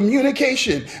some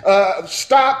communication.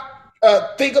 Stop.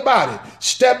 Think about it.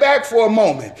 Step back for a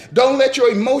moment. Don't let your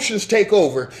emotions take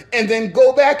over. And then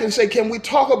go back and say, can we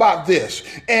talk about this?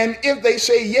 And if they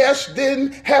say yes,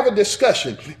 then have a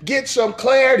discussion. Get some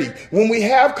clarity. When we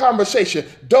have conversation,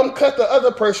 don't cut the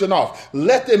other person off.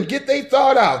 Let them get their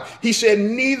thought out. He said,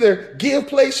 neither give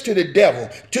place to the devil.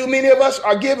 Too many of us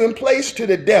are giving place to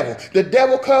the devil. The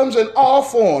devil comes in all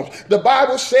forms. The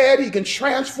Bible said he can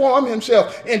transform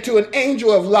himself into an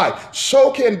angel of light.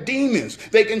 So can demons.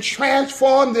 They can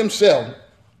transform themselves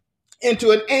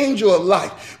into an angel of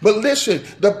light. But listen,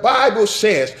 the Bible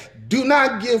says, do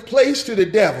not give place to the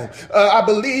devil. I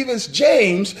believe it's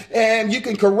James, and you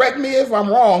can correct me if I'm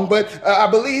wrong, but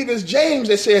I believe it's James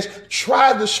that says,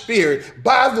 try the spirit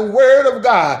by the word of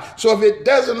God. So if it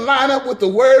doesn't line up with the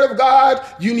word of God,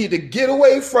 you need to get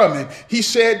away from it. He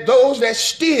said, those that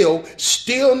steal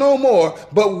no more,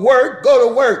 but work, go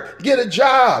to work, get a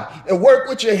job and work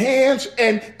with your hands.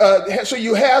 And so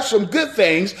you have some good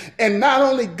things, and not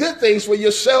only good things for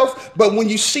yourself, but when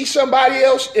you see somebody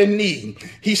else in need,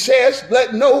 he said,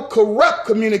 let no corrupt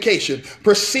communication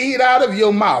proceed out of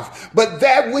your mouth, but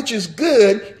that which is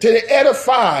good to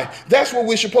edify. That's what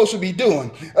we're supposed to be doing.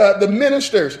 The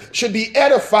ministers should be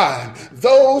edifying.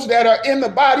 Those that are in the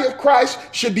body of Christ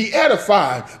should be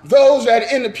edifying. Those that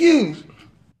are in the pews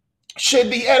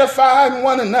should be edifying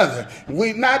one another.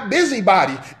 We're not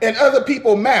busybody and other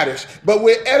people matters, but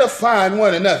we're edifying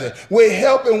one another. We're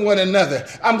helping one another.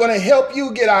 I'm going to help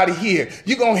you get out of here.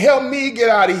 You're going to help me get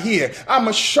out of here. I'm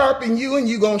going to sharpen you and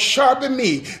you're going to sharpen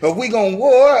me. But we're going to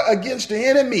war against the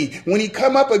enemy. When he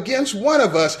come up against one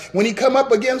of us, when he come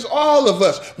up against all of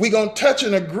us, we're going to touch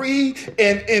and agree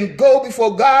and go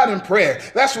before God in prayer.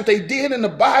 That's what they did in the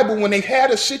Bible when they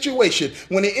had a situation.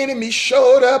 When the enemy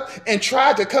showed up and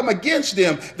tried to come against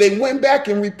them, they went back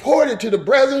and reported to the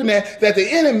brethren that the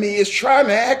enemy is trying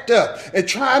to act up and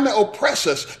trying to oppress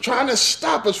us, trying to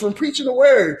stop us from preaching the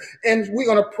word. And we're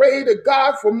going to pray to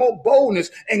God for more boldness.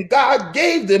 And God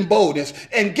gave them boldness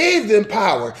and gave them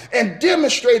power and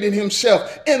demonstrated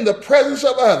himself in the presence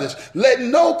of others. Let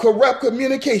no corrupt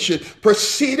communication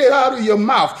proceed out of your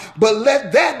mouth, but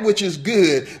let that which is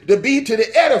good to be to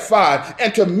the edified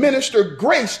and to minister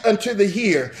grace unto the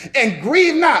hearer. And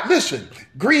grieve not, listen,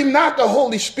 grieve not the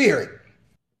Holy Spirit.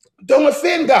 Don't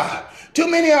offend God. Too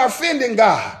many are offending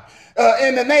God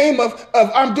in the name of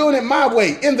I'm doing it my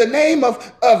way, in the name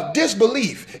of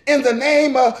disbelief, in the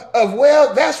name of,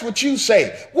 well, that's what you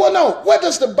say. Well, no, what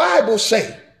does the Bible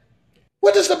say?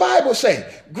 What does the Bible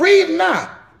say? Grieve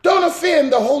not. Don't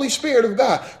offend the Holy Spirit of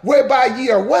God, whereby ye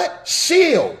are what?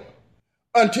 Sealed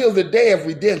until the day of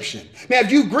redemption. Now,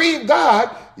 if you grieve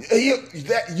God,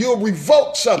 you'll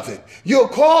revoke something. You'll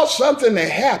cause something to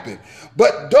happen.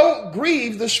 But don't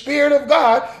grieve the Spirit of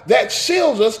God that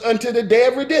seals us unto the day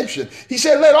of redemption. He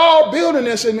said, let all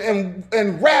bitterness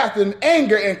and wrath and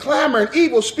anger and clamor and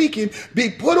evil speaking be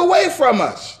put away from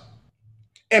us.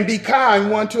 And be kind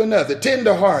one to another,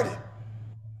 tenderhearted,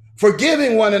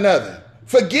 forgiving one another.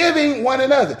 Forgiving one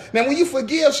another. Now, when you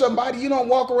forgive somebody, you don't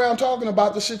walk around talking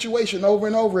about the situation over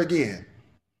and over again.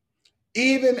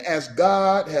 Even as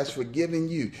God has forgiven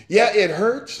you. Yeah, it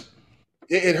hurts.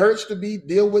 It hurts to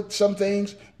deal with some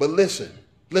things. But listen.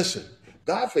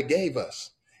 God forgave us.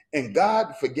 And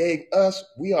God forgave us.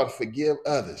 We ought to forgive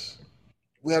others.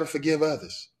 We ought to forgive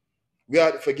others. We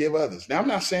ought to forgive others. Now, I'm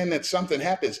not saying that something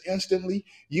happens instantly.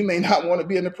 You may not want to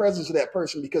be in the presence of that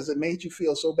person because it made you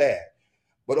feel so bad.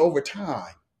 But over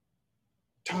time,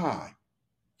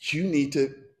 you need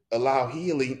to allow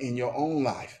healing in your own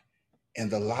life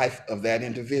and the life of that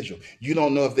individual. You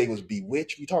don't know if they was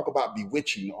bewitched. We talk about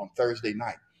bewitching on Thursday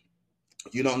night.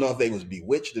 You don't know if they was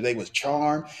bewitched, if they was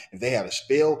charmed, if they had a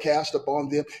spell cast upon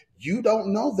them. You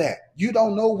don't know that. You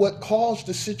don't know what caused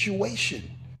the situation.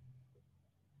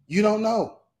 You don't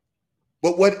know.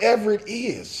 But whatever it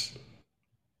is,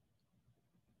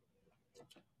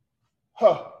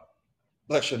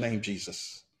 bless your name,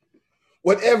 Jesus.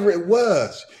 Whatever it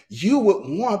was, you would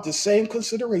want the same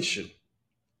consideration.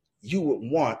 You would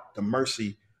want the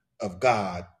mercy of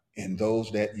God in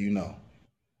those that you know.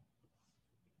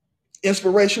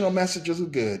 Inspirational messages are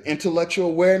good. Intellectual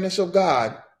awareness of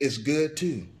God is good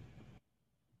too.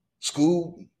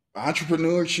 School,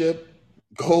 entrepreneurship,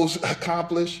 goals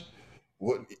accomplished.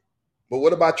 What, but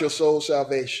what about your soul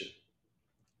salvation?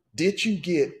 Did you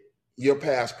get your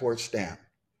passport stamp?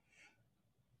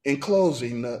 In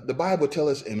closing, the Bible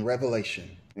tells us in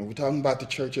Revelation, and we're talking about the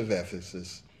church of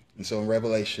Ephesus. And so in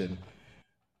Revelation,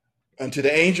 unto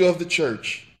the angel of the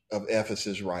church of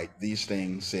Ephesus write these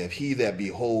things, saith he that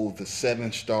behold the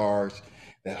seven stars,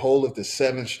 that holdeth the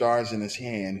seven stars in his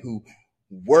hand, who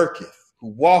walketh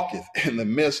in the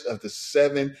midst of the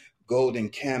seven golden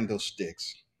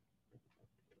candlesticks.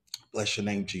 Bless your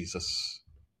name, Jesus.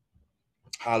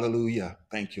 Hallelujah.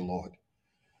 Thank you, Lord.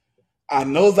 I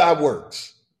know thy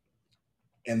works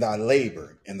and thy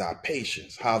labor and thy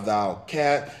patience, how thou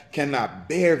cannot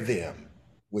bear them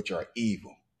which are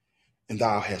evil, and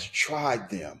thou hast tried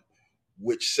them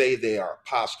which say they are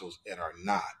apostles and are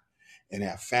not, and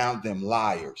have found them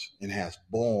liars, and hast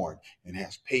borne and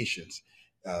hast patience.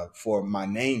 For my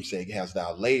name's sake hast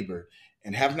thou labored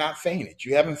and have not fainted.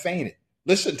 You haven't fainted.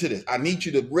 Listen to this. I need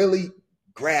you to really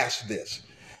grasp this.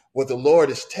 What the Lord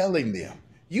is telling them.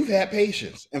 You've had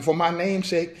patience, and for my name's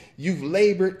sake, you've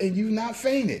labored and you've not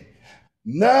fainted.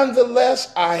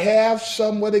 Nonetheless, I have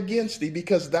somewhat against thee,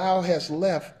 because thou hast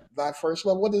left thy first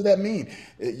love. What does that mean?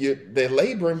 They're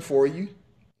laboring for you.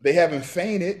 They haven't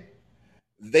fainted.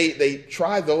 They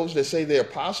try those that say they're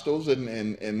apostles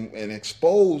and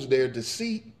expose their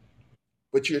deceit,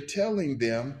 but you're telling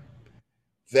them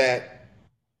that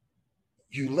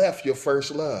you left your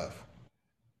first love.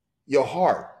 Your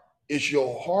heart. Is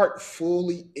your heart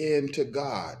fully into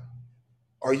God?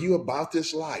 Are you about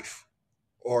this life?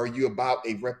 Or are you about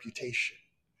a reputation?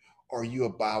 Or are you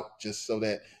about just so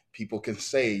that people can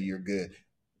say you're good?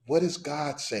 What is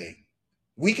God saying?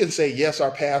 We can say, yes,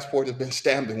 our passport has been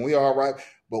stamped and we're all right.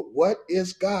 But what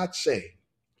is God saying?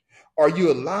 Are you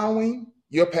allowing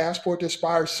your passport to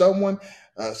expire?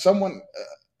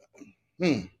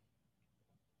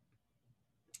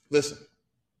 Listen,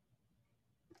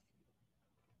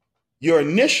 your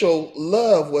initial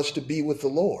love was to be with the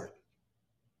Lord.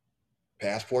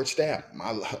 Passport stamp.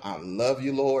 I love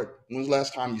you, Lord. When was the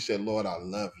last time you said, Lord, I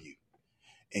love you?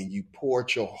 And you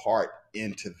poured your heart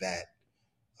into that.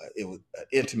 It was an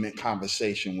intimate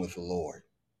conversation with the Lord.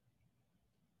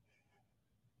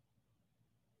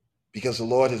 Because the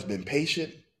Lord has been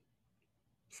patient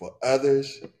for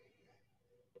others.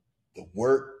 The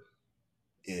work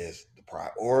is the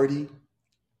priority.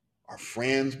 Our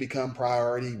friends become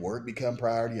priority. Work become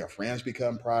priority. Our friends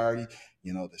become priority.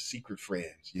 The secret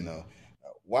friends.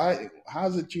 Why? How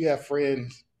is it you have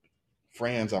friends?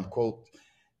 Friends, I'm quote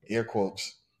air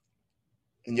quotes,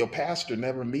 and your pastor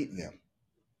never meet them.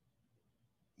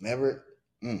 Never.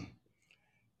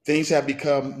 Things have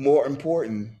become more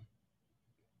important,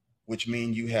 which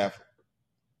means you have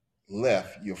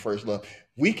left your first love.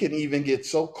 We can even get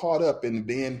so caught up in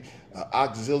being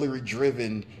auxiliary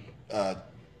driven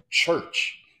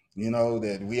church,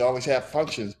 that we always have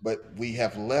functions, but we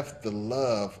have left the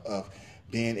love of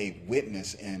being a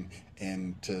witness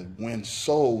and to win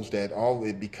souls, that all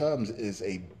it becomes is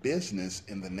a business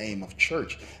in the name of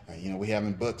church. We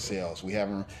having book sales, we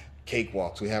having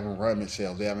cakewalks, we having ramen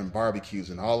sales, we having barbecues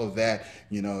and all of that.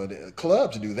 The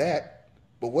clubs do that,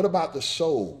 but what about the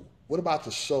soul? What about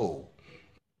the soul?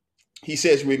 He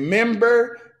says,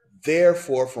 remember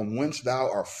therefore from whence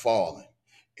thou art fallen,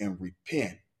 and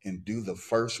repent and do the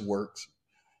first works,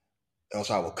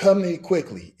 else I will come to thee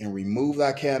quickly and remove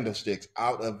thy candlesticks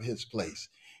out of his place,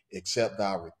 except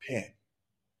thou repent.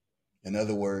 In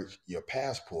other words, your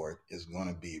passport is going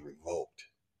to be revoked.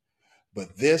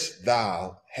 But this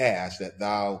thou hast, that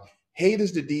thou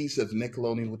hatest the deeds of the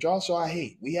Nicolaitans, which also I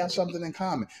hate. We have something in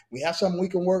common. We have something we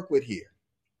can work with here.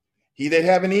 He that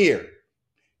have an ear,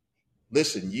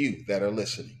 listen, you that are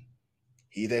listening.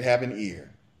 He that have an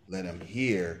ear, let him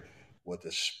hear what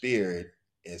the Spirit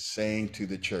is saying to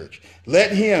the church.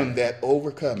 Let him that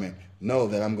overcometh know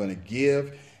that I'm going to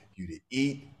give you to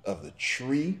eat of the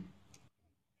tree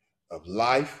of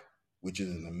life, which is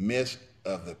in the midst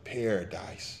of the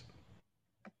paradise.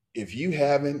 If you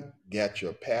haven't got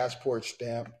your passport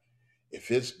stamp,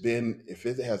 if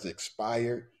it has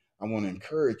expired, I want to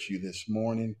encourage you this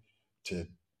morning to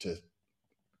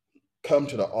come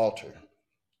to the altar.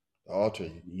 The altar,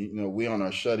 we on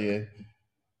our shut-in,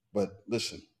 but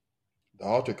listen, the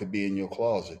altar could be in your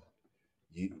closet.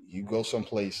 You go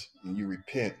someplace and you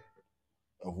repent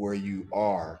of where you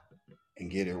are and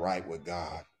get it right with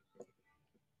God.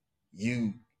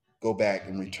 You go back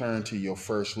and return to your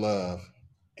first love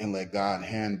and let God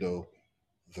handle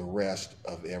the rest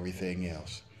of everything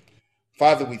else.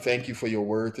 Father, we thank you for your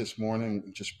word this morning.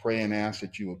 We just pray and ask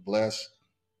that you would bless,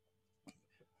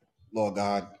 Lord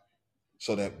God,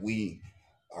 so that we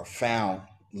are found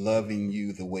loving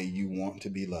you the way you want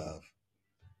to be loved.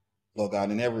 Lord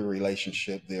God, in every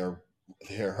relationship, there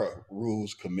are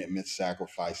rules, commitments,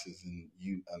 sacrifices, and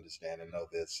you understand and know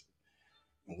this.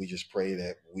 And we just pray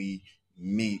that we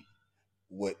meet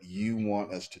what you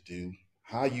want us to do,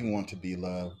 how you want to be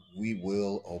loved. We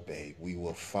will obey. We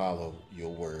will follow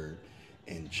your word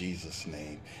in Jesus'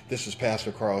 name. This is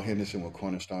Pastor Carl Henderson with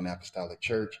Cornerstone Apostolic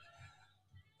Church,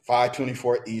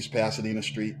 524 East Pasadena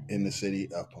Street in the city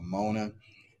of Pomona.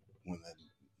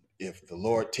 If the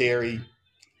Lord tarry,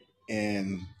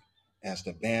 and as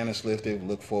the ban is lifted,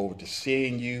 look forward to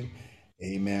seeing you.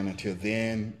 Amen. Until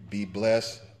then, be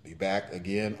blessed. Be back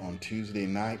again on Tuesday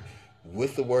night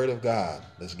with the Word of God.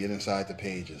 Let's get inside the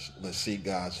pages. Let's see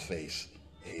God's face.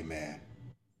 Amen.